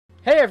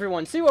Hey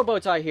everyone, Cwheel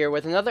Bowtie here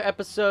with another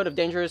episode of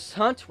Dangerous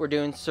Hunt. We're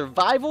doing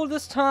survival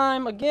this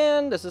time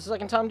again. This is the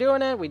second time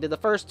doing it. We did the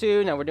first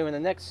two, now we're doing the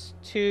next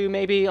two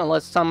maybe,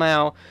 unless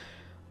somehow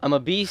I'm a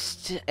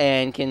beast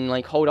and can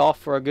like hold off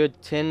for a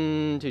good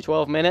 10 to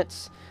 12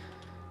 minutes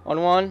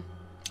on one.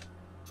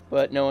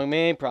 But knowing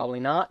me, probably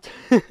not.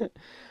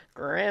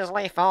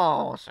 Grizzly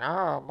Falls.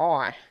 Oh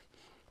boy.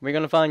 We're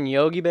gonna find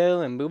Yogi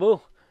Bear and Boo Boo.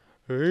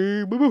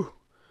 Hey Boo Boo.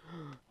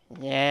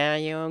 Yeah,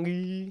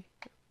 Yogi.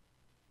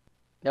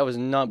 That was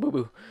not Boo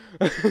Boo.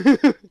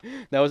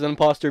 That was an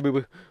imposter Boo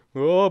Boo.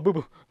 Oh Boo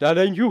Boo, that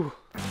ain't you.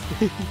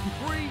 3,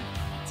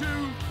 2,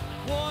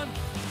 1,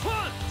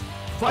 hunt!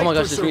 Oh my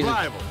gosh, this music.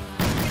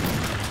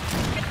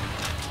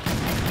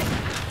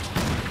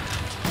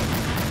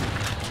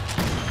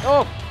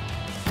 Oh!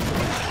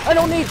 I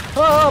don't need.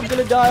 Oh, I'm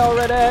gonna die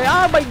already.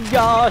 Oh my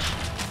gosh!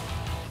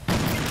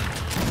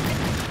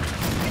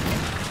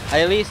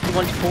 I at least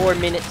want 4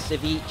 minutes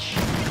of each.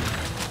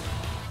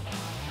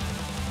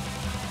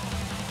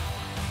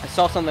 I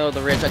saw something with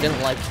the ridge I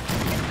didn't like.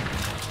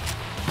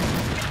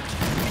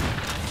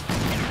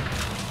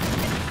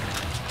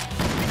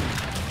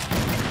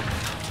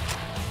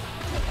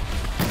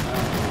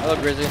 Hello,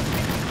 Grizzly.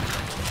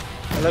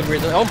 Hello,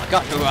 Grizzly. Oh my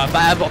god, you're a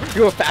bad boy.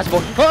 You're a fast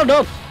boy. Oh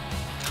no!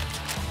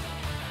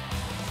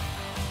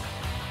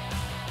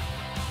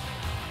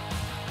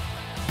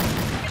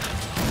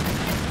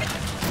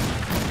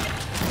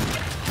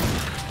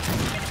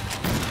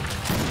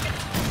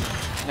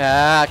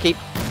 I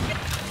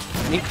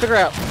need to figure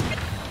out.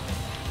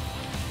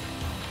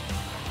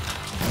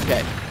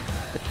 Okay.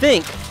 I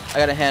think I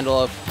got a handle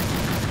of.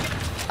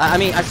 I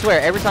mean, I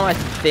swear, every time I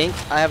think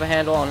I have a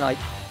handle on, like.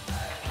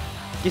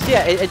 You see,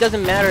 it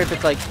doesn't matter if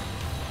it's like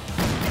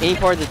any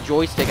part of the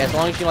joystick. As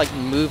long as you like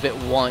move it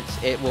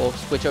once, it will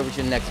switch over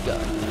to the next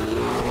gun.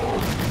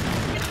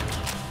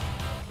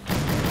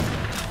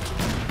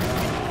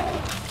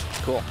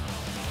 Cool.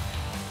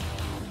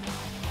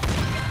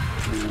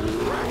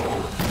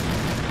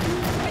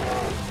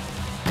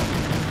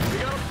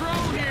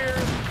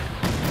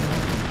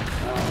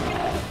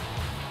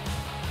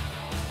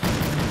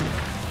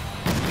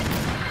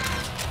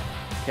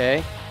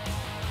 Okay.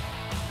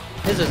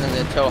 This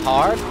isn't so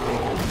hard.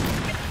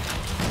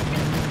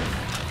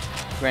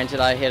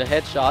 Granted, I hit a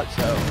headshot,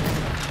 so.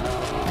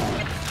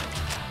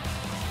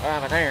 Ah,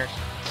 but there's.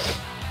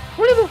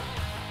 Whatever.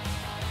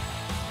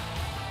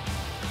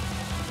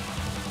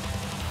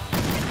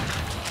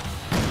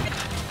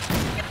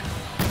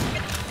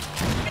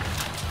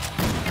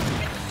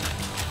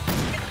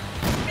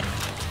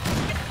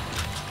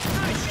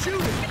 Nice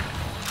shooting!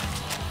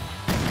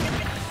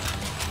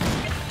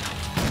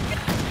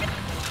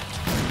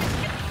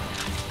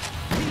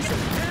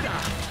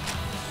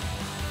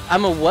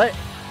 I'm a what?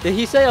 Did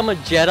he say I'm a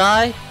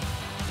Jedi?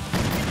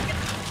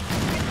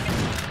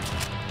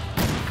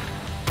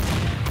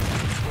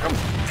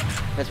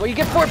 That's what you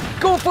get for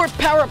going for it,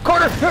 power up,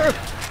 Carter!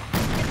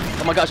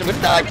 Oh my gosh, I'm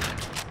gonna die!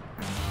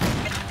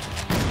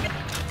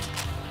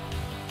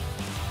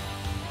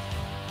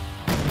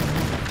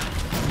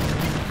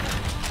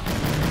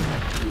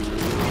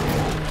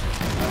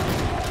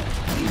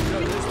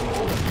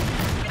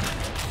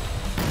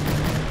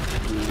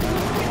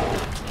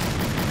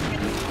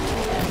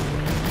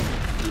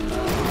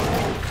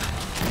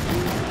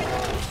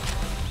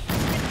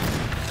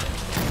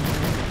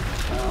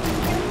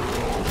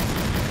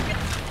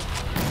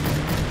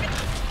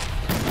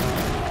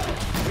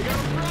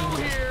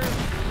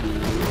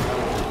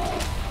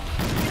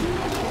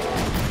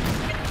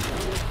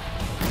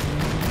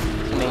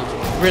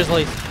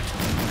 Grizzlies.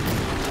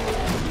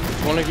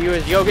 Which one of you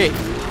is Yogi?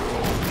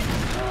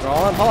 We're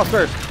all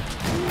imposters.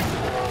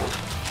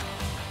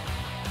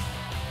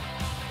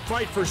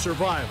 Fight for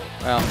survival.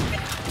 Well,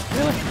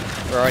 really?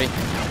 We're already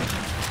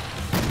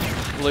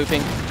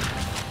looping.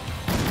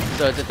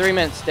 So it's a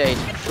 3-minute stage,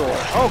 sure.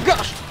 Oh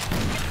gosh!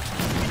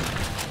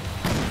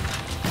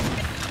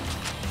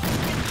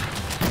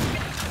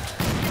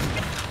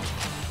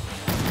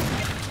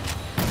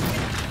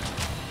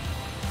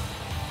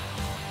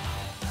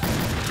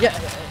 Yeah,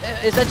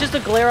 is that just a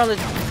glare on the,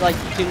 like,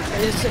 to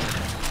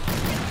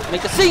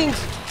make the scenes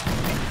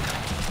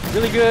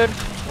really good,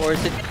 or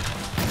is it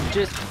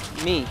just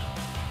me?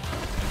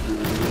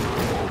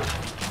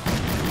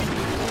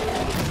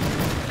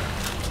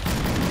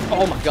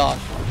 Oh my god.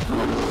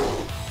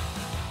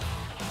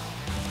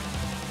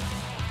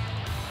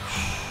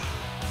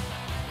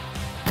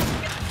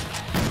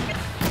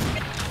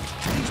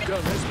 He's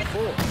done this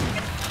before.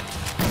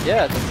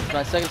 Yeah, this is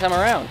my second time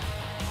around.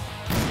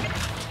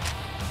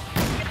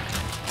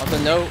 Also,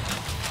 no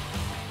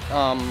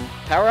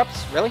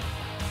power-ups? Really?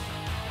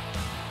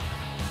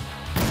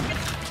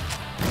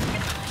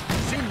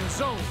 He's in the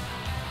zone.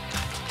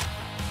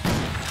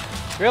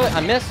 Really?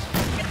 I missed?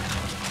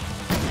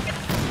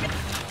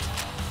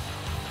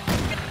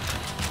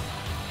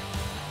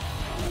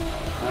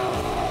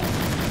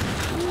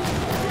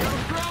 We got a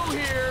throw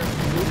here.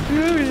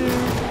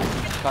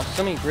 Gosh,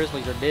 so many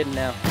Grizzlies are dead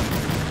now.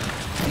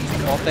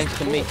 All thanks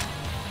to me.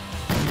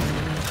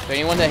 To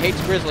anyone that hates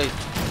Grizzlies,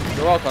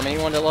 You're welcome.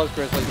 Anyone that loves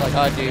grizzlies like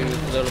I do,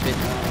 is a little bit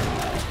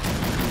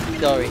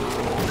sorry.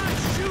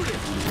 Nice shooting.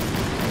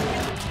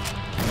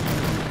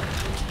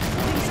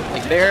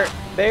 Like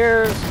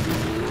bears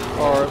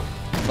are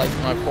like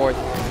my fourth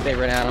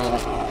favorite animal.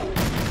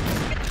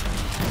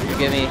 You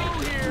give me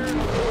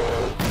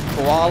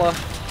koala,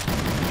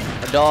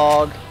 a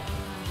dog,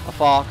 a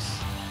fox,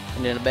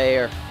 and then a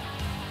bear.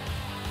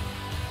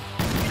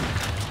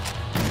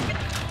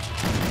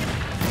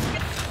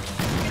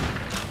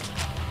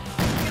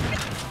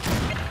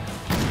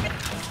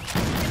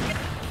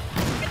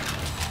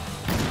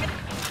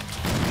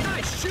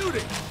 Nice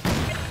shooting.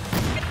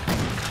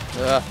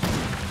 Ugh.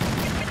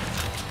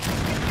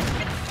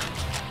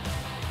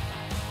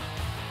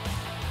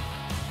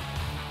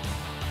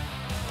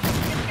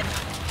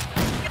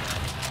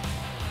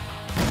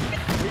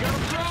 We got a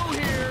throw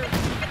here.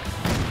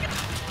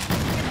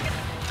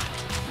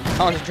 I'm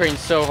concentrating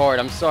so hard.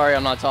 I'm sorry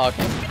I'm not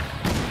talking.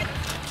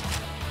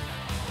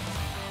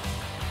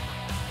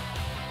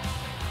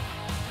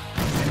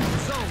 Safe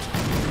zone.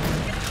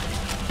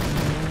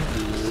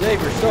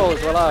 Save your soul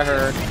is what I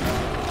heard.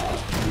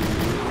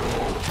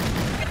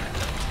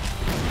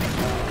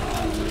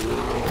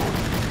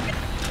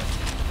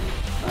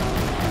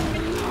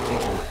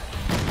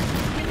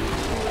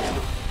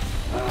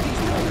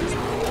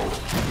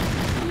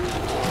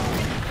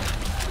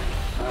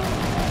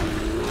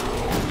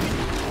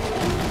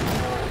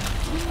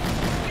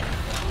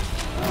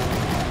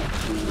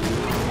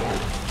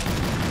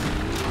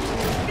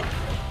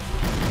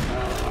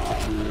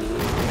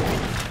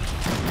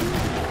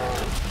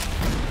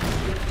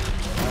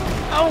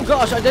 Oh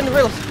gosh, I didn't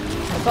realize. I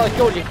thought I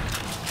killed you.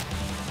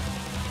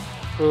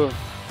 Ooh.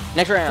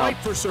 Next round. Fight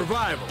for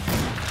survival.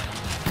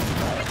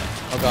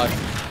 Oh god.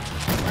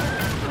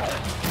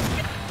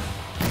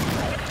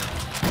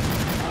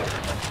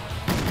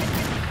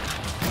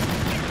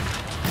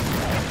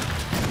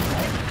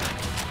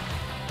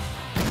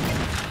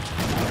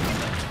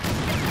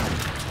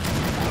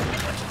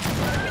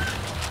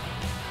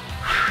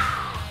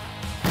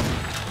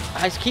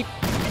 I just keep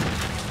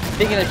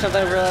thinking there's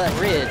something over that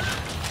ridge.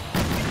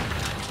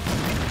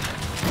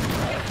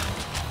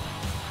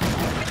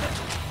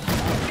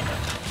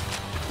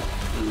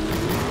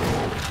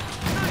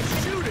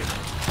 Nice shooting.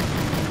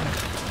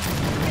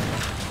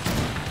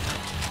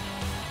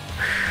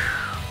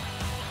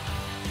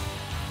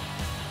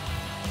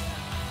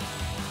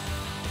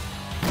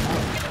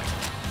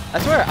 I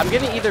swear, I'm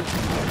getting either.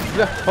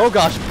 Oh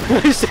gosh,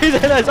 I say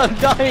that as I'm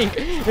dying.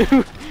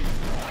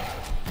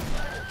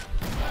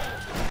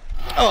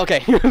 Oh,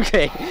 okay,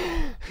 okay.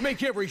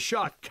 Make every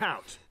shot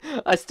count.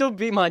 I still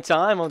beat my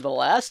time on the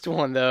last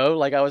one though.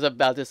 Like I was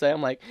about to say,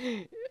 I'm like,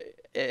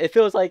 it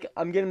feels like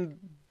I'm getting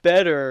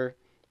better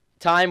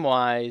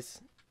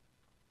time-wise,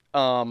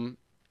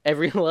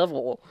 every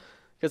level.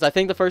 Because I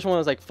think the first one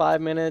was like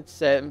 5 minutes,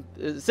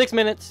 6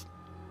 minutes,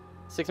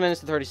 6 minutes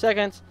to 30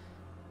 seconds,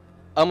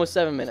 almost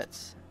 7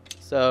 minutes.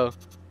 So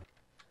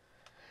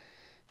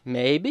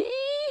maybe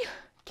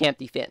camp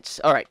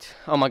defense. All right.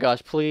 Oh my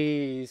gosh,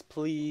 please,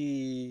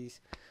 please.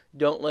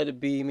 Don't let it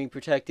be me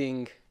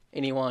protecting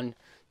anyone.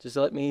 Just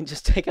let me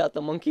just take out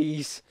the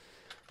monkeys.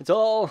 It's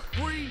all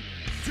 3,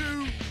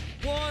 2,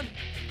 1.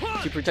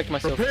 to protect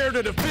myself. Prepare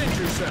to defend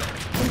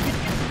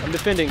yourself. I'm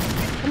defending.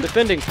 I'm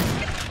defending.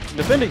 I'm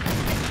defending.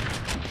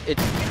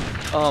 It's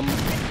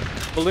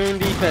balloon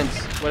defense.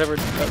 Whatever.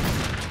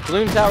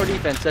 Balloon tower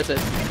defense. That's it.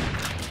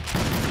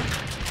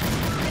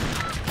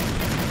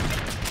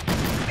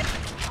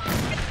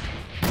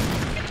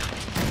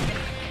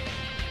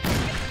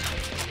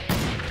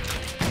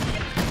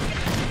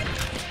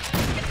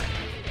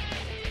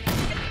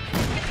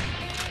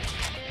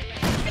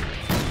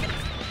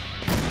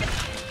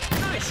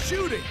 Nice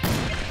shooting.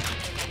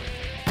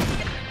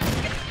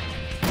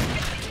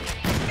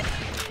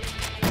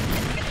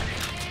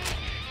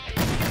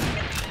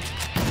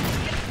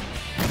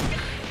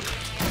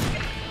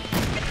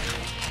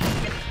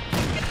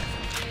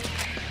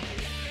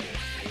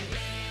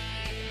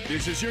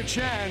 This is your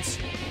chance.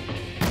 He's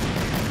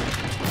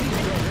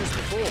done this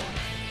before.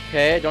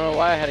 Okay, I don't know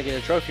why I had to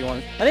get a trophy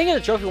one. I didn't get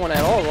a trophy one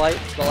at all, like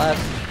the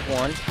last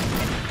one. I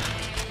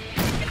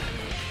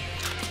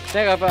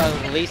think I've got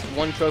at least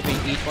one trophy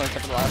each one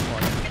except for the last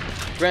one.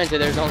 Granted,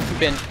 there's only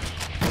been,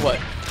 what,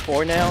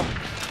 4 now?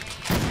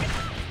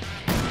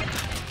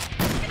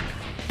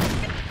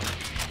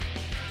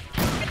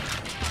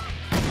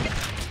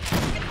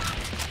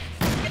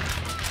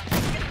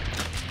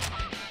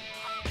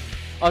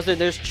 Also,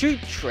 there's 2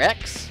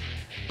 treks.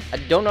 I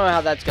don't know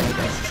how that's gonna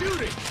go.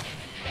 Shooting.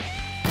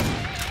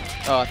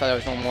 Oh, I thought there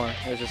was one more.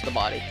 It was just the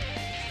body.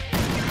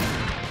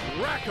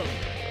 Rack 'em.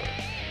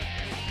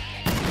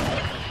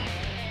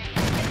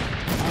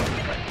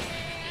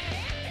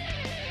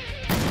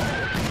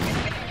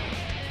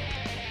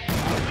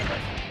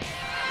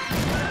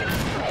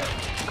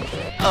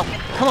 Oh,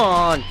 come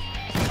on.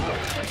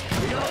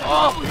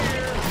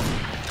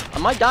 Oh, I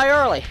might die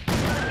early.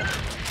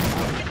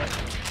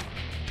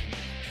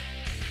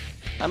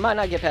 I might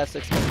not get past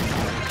 6 minutes.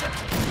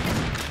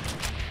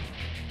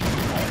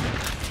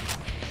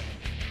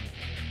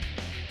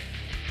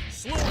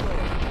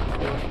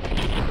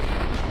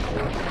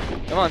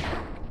 Come on.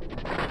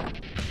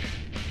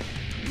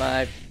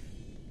 My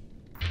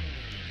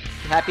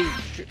happy,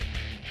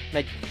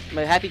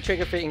 my happy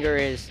trigger finger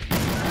is.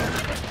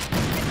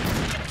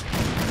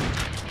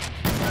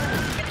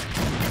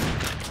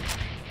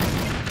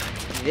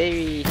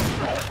 Very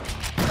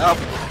up.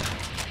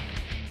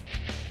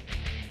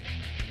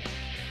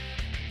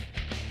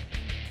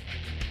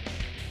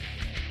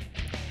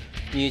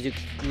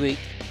 Music's great.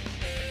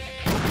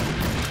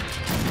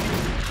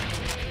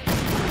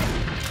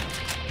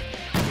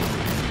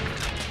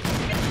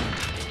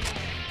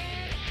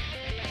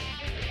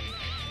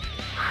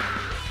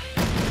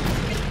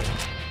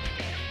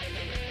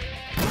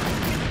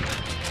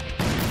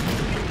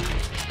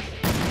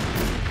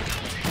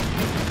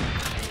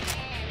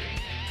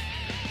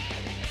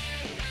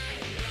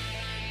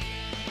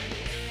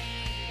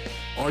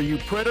 Are you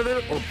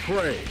predator or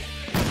prey?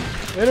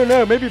 I don't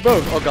know, maybe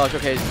both. Oh gosh,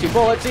 okay, it's 2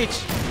 bullets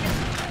each.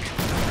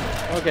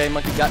 Okay,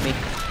 monkey got me.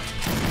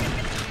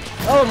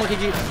 Oh,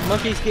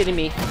 monkey's getting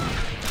me.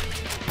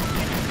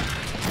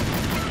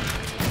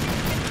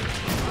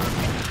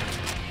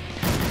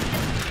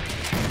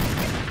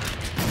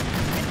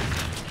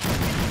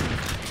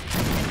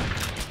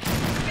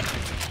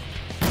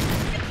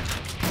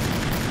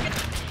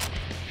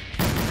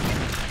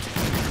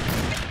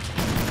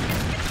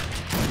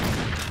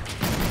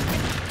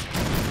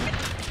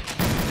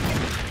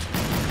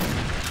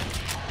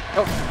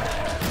 Oh.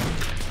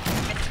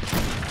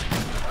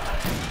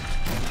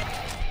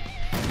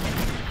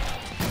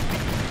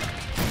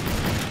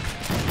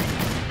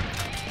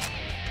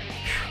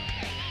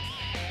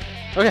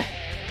 Okay.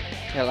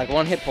 Yeah, like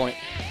 1 hit point.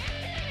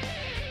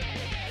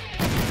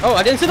 Oh,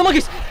 I didn't see the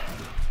monkeys!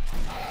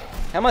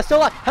 How am I still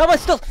alive? How am I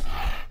still...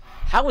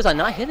 How was I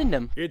not hitting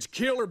them? It's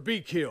kill or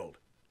be killed.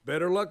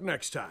 Better luck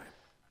next time.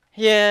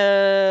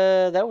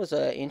 Yeah, that was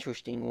an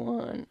interesting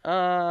one.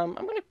 I'm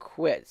gonna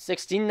quit.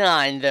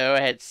 69 though. I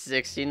had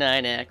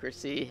 69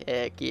 accuracy.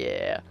 Heck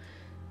yeah.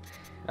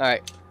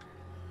 Alright.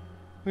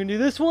 We're gonna do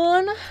this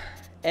one.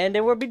 And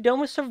then we'll be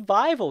done with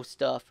survival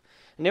stuff.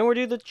 And then we'll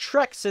do the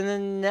treks in the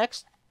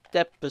next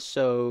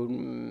episode.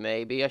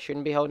 Maybe I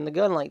shouldn't be holding the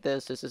gun like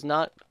this. This is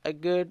not a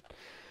good...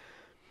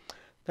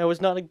 That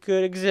was not a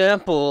good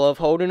example of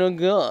holding a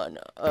gun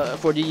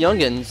for the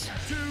youngins.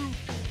 2,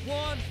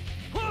 1,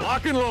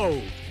 lock and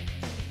load.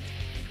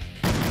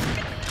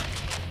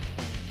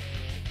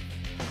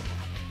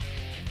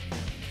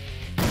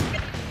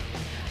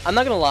 I'm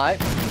not gonna lie,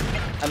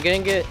 I'm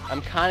kind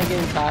of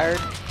getting tired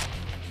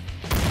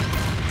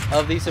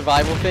of these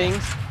survival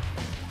things.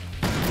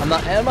 I'm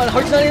not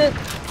hard it,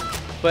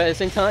 but at the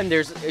same time,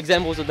 there's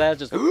examples of that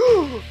just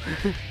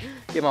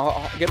get my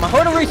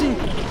heart racing.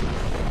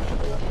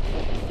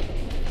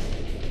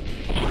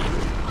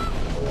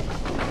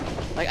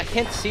 Like I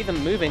can't see them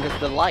moving because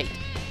of the light.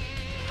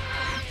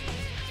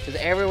 Because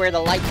everywhere the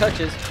light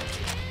touches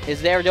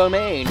is their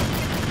domain.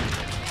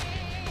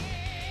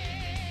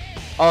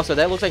 Also,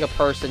 that looks like a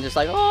person, just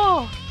like,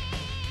 oh!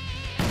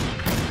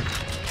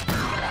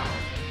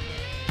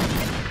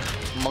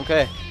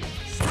 Monkey.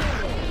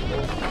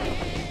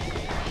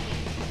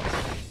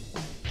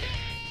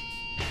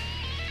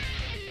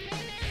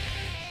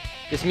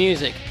 This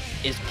music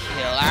is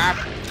killer.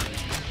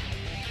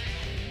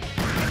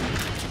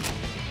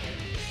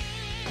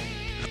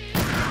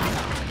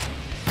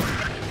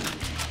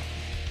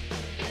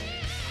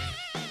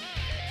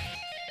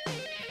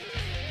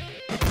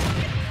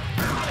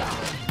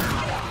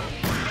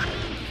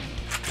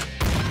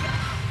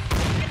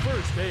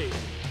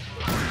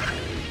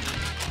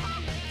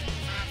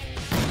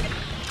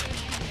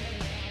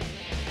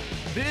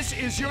 This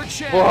is your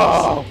chance.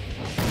 Whoa!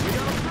 We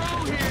got a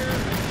pro here.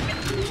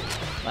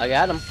 I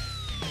got him.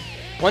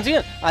 Once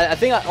again, I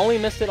think I only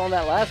missed it on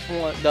that last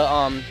one, the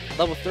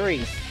level 3.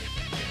 He's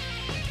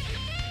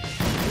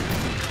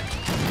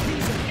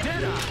a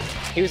deadeye.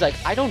 He was like,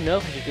 I don't know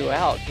if I should go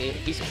out.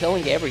 He's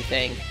killing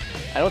everything.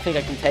 I don't think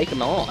I can take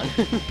him on.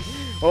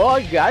 Oh,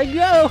 I gotta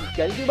go.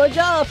 Gotta do my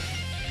job.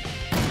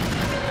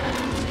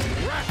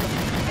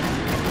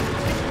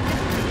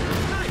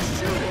 Nice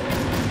shooting.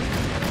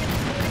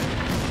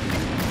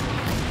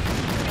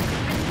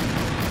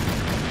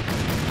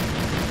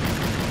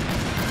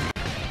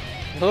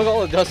 Look at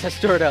all the dust I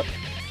stirred up.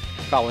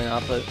 Probably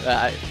not, but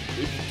okay.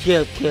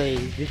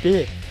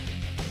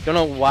 Don't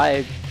know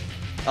why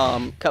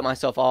I cut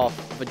myself off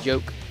of a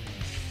joke.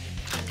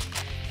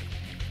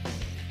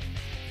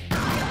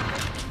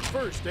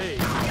 First aid.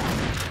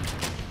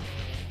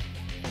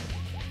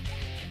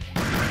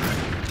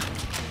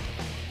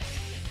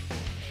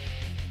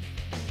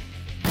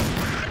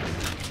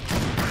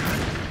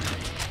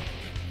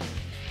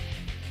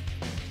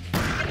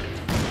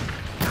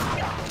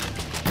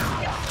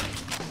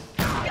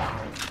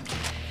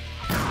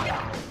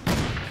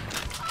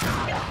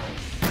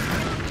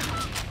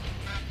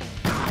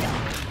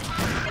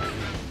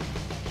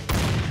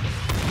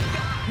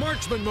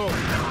 Marksman mode.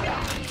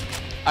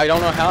 I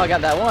don't know how I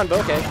got that one, but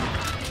okay.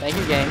 Thank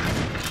you, game.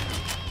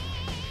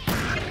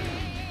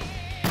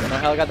 Don't know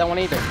how I got that one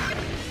either.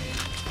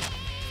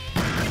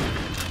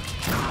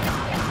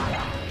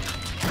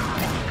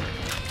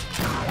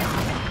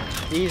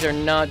 These are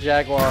not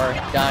Jaguar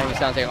dying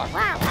sounds. They like.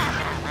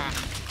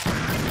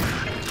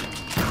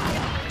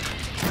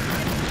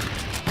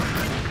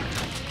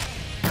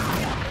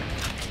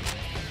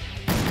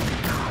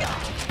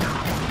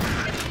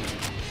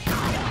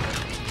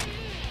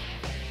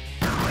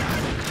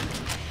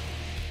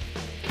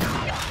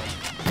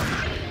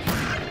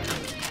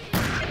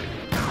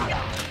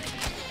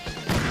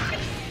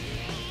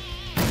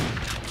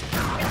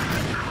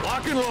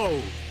 Lock and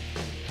load.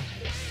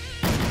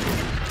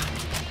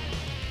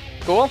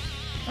 Cool.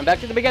 I'm back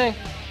to the beginning.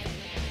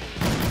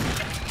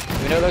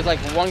 Even though there's like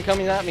one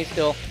coming at me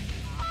still.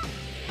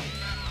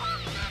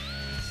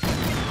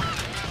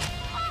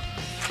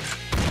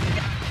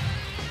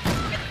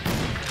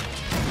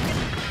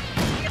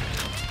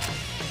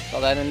 Saw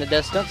that in the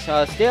distance.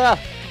 Still.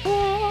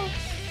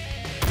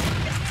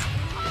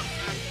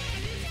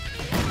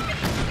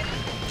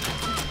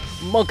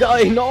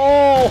 Monkey,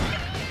 no!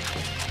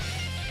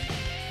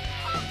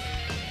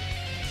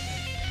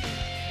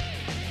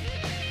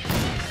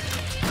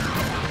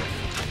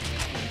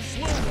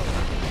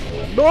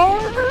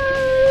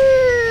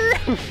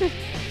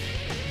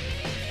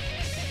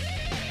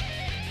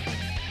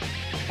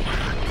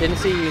 Didn't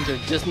see you until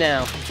just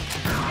now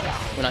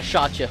when I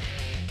shot you.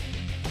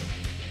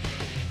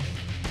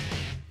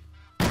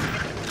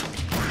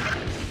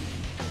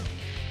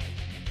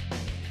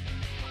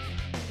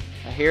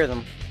 I hear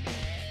them.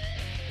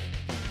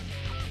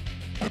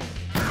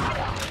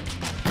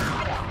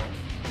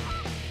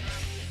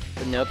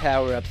 But no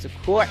power-ups, of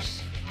course.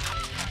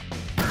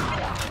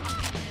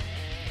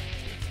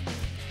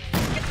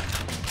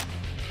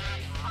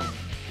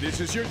 This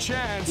is your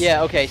chance.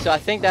 Yeah, okay, so I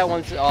think that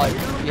one's, you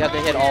have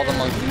to hit all the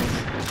monkeys.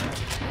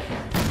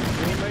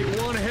 We'll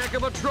make one heck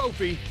of a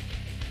trophy.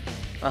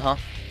 Uh-huh.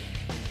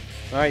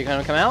 Alright, you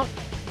gonna come out?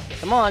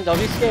 Come on, don't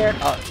be scared.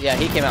 Oh, yeah,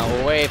 he came out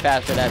way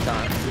faster that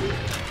time.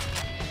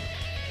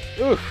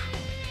 Oof.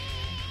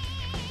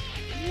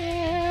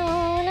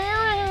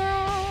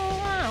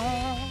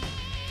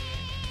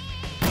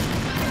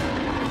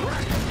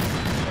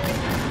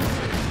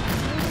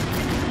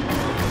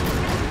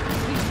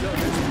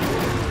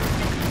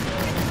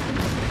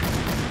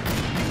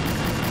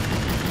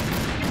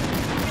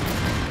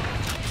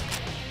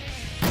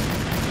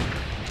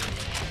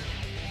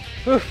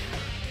 Oof.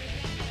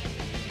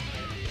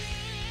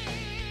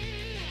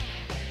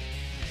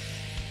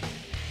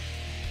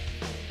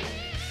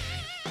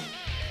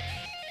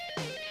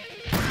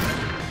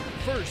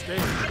 First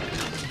aid.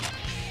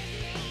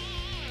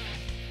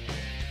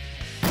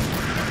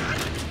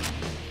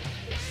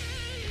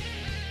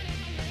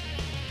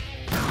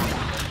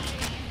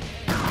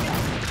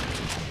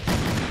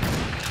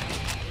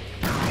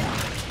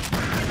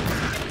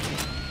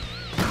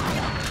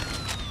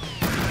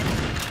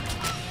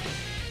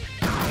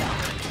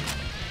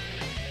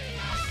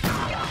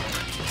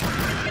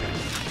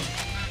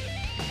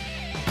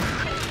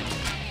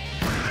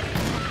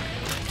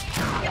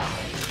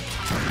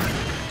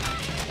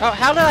 Oh,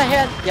 how did I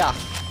hit? Yeah.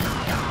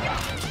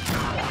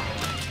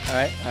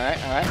 Alright, alright,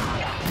 alright.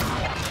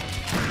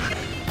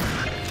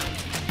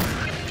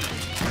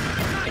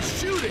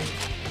 Nice shooting.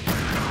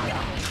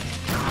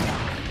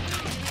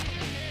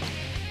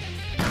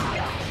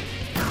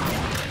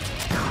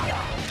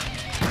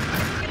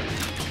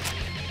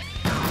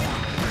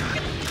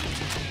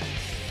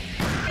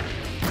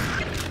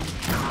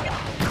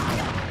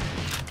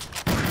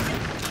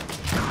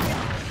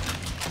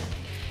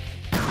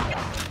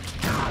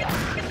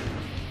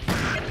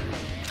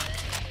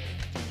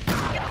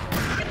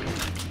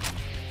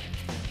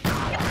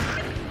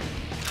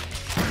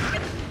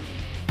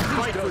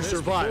 Fight for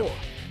survival.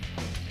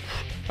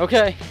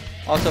 Okay.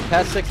 Also,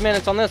 past 6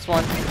 minutes on this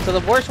one. So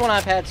the worst one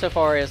I've had so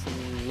far is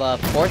the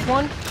fourth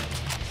one.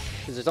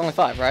 Because there's only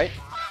 5, right?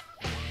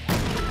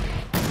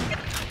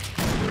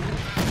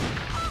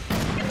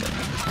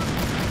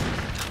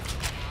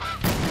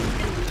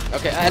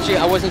 Okay, actually,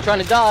 I wasn't trying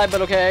to die,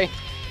 but okay.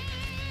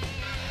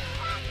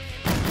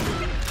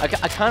 I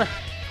kind of,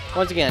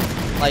 once again,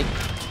 like,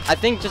 I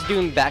think just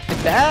doing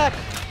back-to-back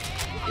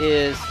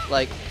is,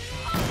 like,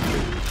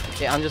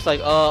 yeah, I'm just like,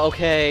 oh,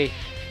 okay,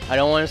 I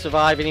don't want to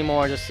survive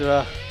anymore, just,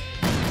 I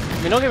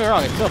mean, don't get me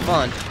wrong, it's still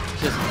fun,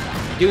 it's just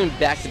doing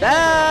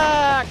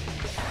back-to-back!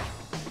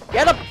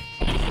 Get him!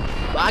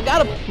 I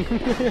got him!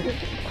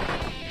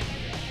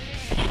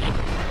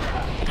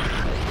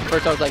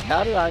 First I was like,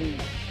 how did I miss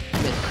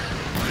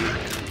you?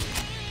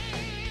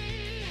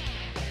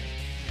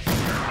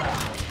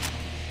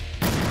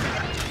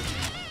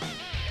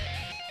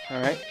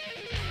 Alright.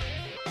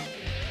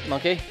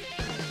 Monkey.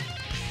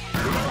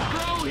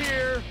 Throw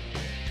here.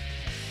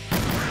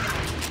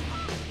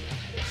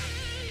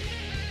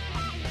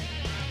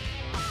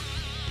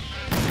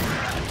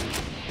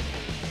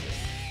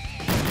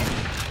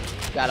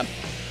 Got him.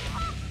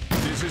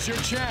 This is your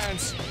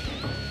chance.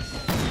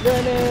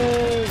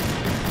 Finish!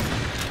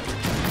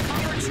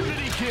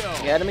 Opportunity kill.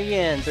 Got him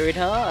again, 3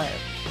 times.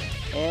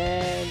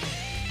 And...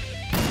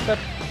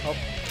 oh.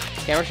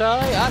 Camera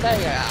shy? Ah, there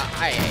you go.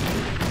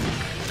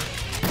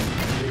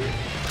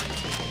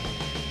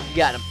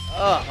 Got him.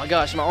 Oh my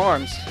gosh, my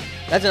arms.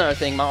 That's another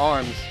thing, my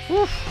arms.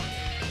 Whew.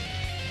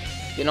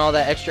 Getting all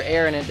that extra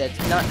air in it that's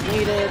not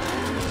needed.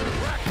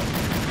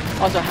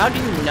 Also, how do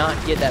you not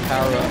get that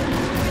power up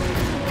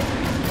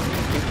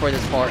for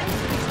this part?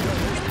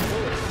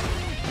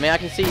 I mean, I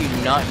can see you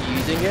not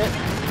using it.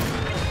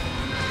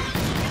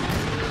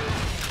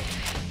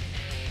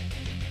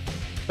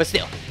 But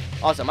still.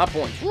 Also, my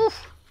points. Whew.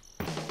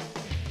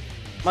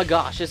 My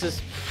gosh, this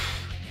is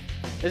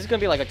gonna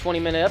be like a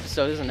 20-minute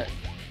episode, isn't it?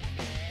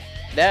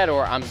 That,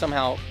 or I'm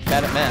somehow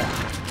bad at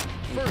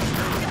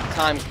math.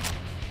 Time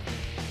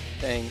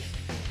things.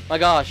 My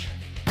gosh.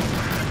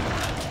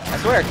 I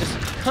swear, just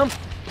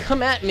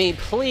come at me,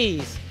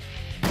 please.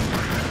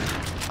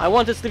 I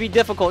want this to be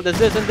difficult. This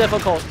isn't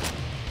difficult.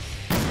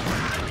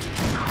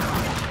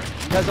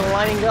 You guys are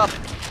lining up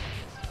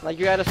like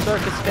you're at a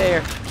circus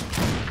fair.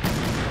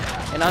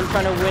 And I'm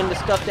trying to win the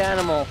stuffed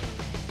animal.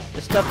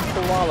 The stuffed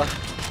koala.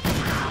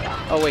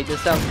 Oh wait,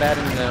 this sounds bad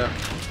in the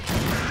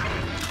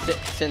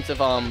sense of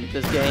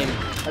this game.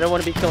 I don't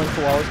want to be killing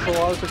koalas.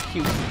 Koalas are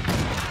cute.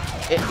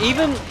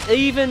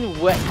 Even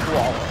wet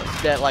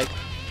koalas that like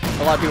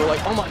a lot of people are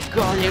like, oh my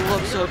god, they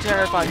look so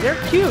terrifying. They're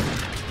cute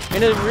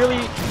in a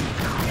really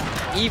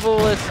evil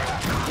way.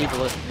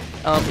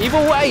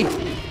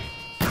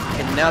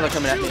 And now they're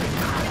coming at me.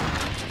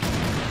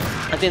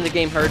 I think the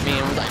game heard me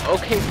and was like,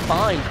 okay,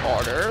 fine,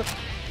 Carter.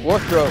 We'll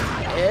throw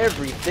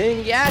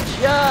everything at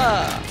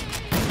ya.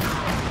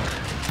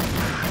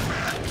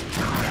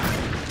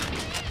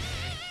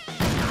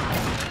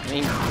 I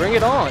mean, bring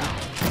it on.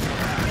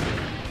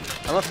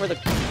 I'm up for the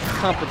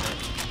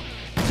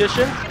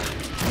competition.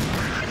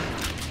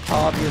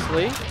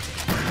 Obviously.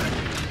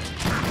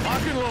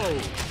 Lock and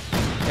load.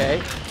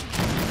 Okay.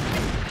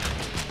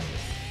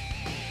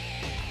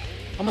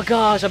 Oh my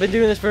gosh, I've been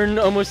doing this for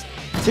almost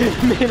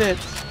 10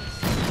 minutes.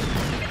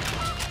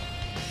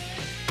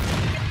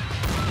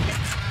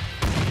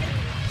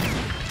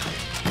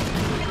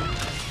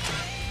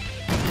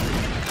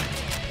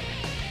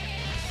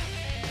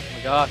 Oh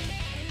my gosh.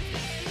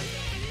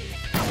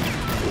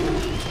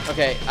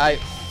 Okay,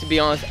 to be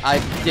honest, I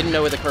didn't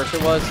know where the cursor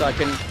was, so I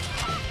couldn't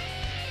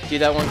do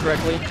that one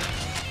correctly.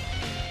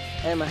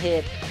 And my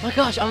head. Oh my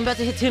gosh, I'm about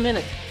to hit 10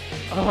 minutes.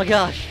 Oh my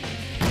gosh.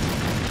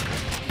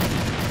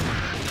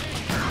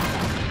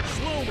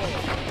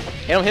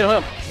 Hit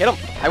him.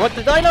 I want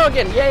the dino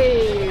again.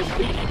 Yay!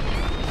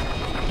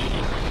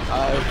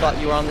 I thought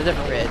you were on the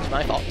different ridge.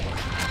 My fault.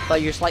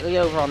 Thought you were slightly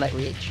over on that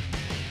ridge.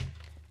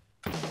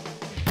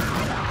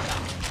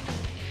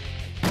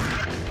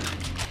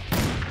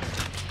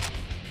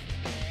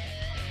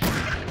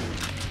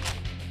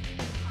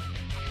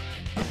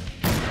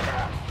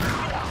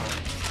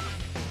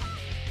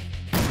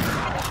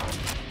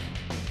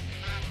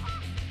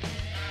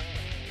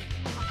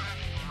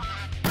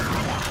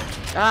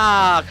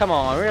 Ah, come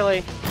on,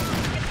 really?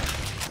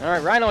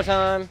 Alright, rhino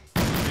time.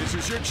 This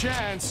is your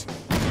chance.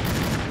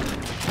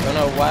 Don't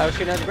know why I was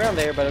shooting at the ground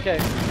there, but okay.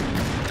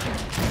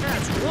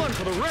 That's one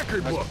for the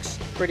record books.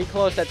 Pretty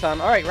close that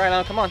time. Alright,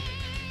 rhino, come on.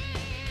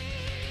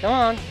 Come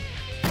on.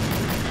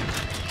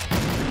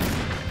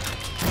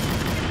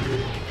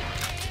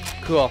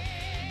 Cool.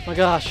 Oh my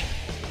gosh.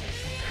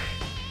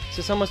 Is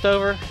this almost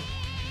over?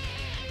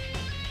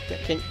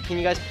 Can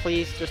you guys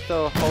please just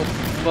throw a whole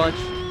bunch?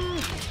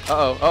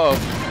 Uh-oh.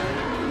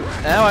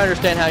 Now I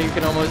understand how you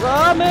can almost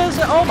miss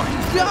it. Oh my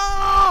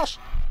gosh!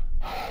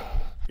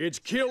 It's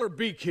kill or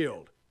be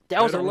killed.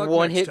 That was a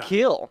one-hit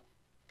kill.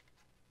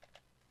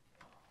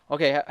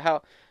 Okay,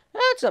 how?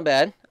 That's not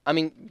bad. I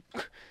mean,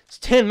 it's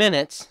 10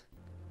 minutes.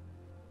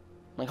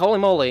 Like, holy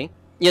moly.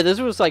 Yeah, this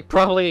was like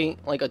probably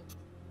like a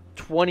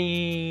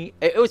 20...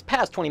 It was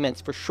past 20 minutes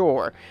for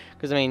sure.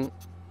 Because, I mean,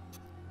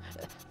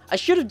 I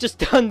should have just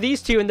done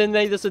these two and then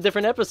made this a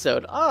different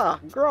episode. Ah,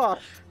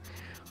 gosh.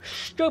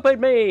 Stupid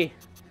me.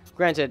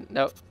 Granted,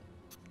 no.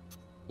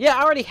 Yeah,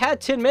 I already had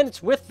 10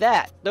 minutes with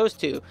that. Those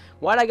two.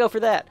 Why'd I go for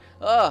that?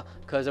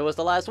 Because it was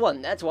the last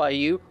one. That's why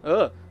you...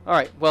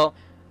 Alright, well,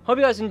 hope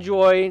you guys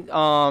enjoyed.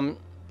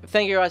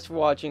 Thank you guys for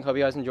watching. Hope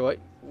you guys enjoyed.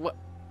 What?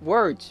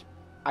 Words.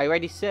 I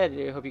already said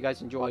it. I hope you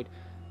guys enjoyed.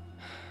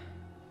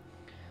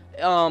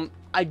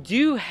 I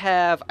do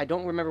have... I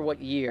don't remember what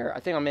year.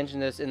 I think I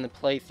mentioned this in the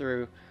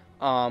playthrough.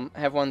 I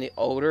have one of the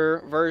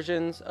older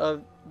versions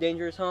of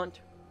Dangerous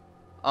Hunt.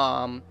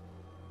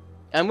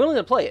 I'm willing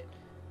to play it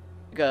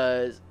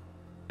because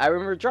I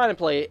remember trying to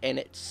play it and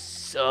it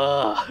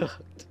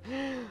sucked.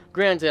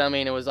 Granted, I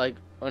mean, it was like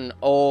an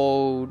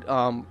old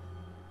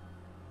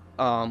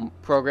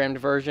programmed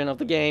version of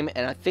the game,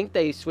 and I think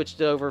they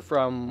switched it over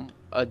from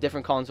a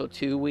different console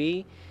to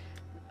Wii.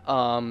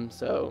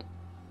 So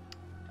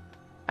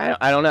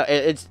I don't know.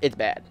 It's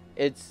bad.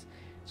 It's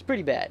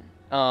pretty bad.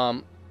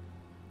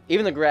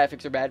 Even the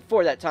graphics are bad.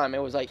 For that time,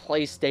 it was like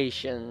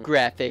PlayStation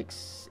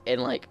graphics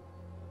and like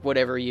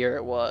whatever year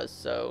it was,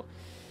 so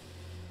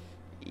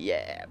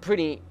yeah,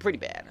 pretty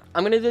bad.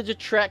 I'm gonna do the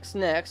tracks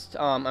next.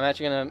 I'm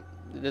actually gonna,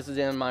 this is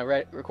in my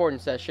recording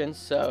session,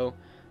 so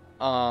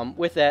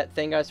with that,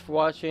 thank you guys for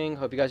watching.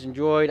 Hope you guys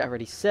enjoyed. I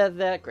already said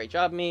that. Great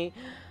job, me.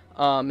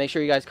 Make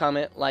sure you guys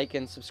comment, like,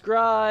 and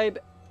subscribe.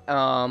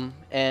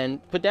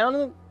 And put down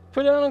in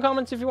the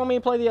comments if you want me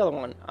to play the other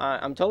one.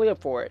 I'm totally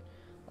up for it.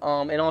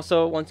 And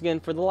also, once again,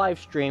 for the live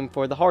stream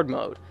for the hard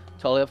mode.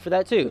 Totally up for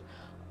that too.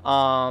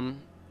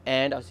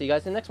 And I'll see you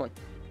guys in the next one.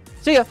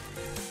 See ya!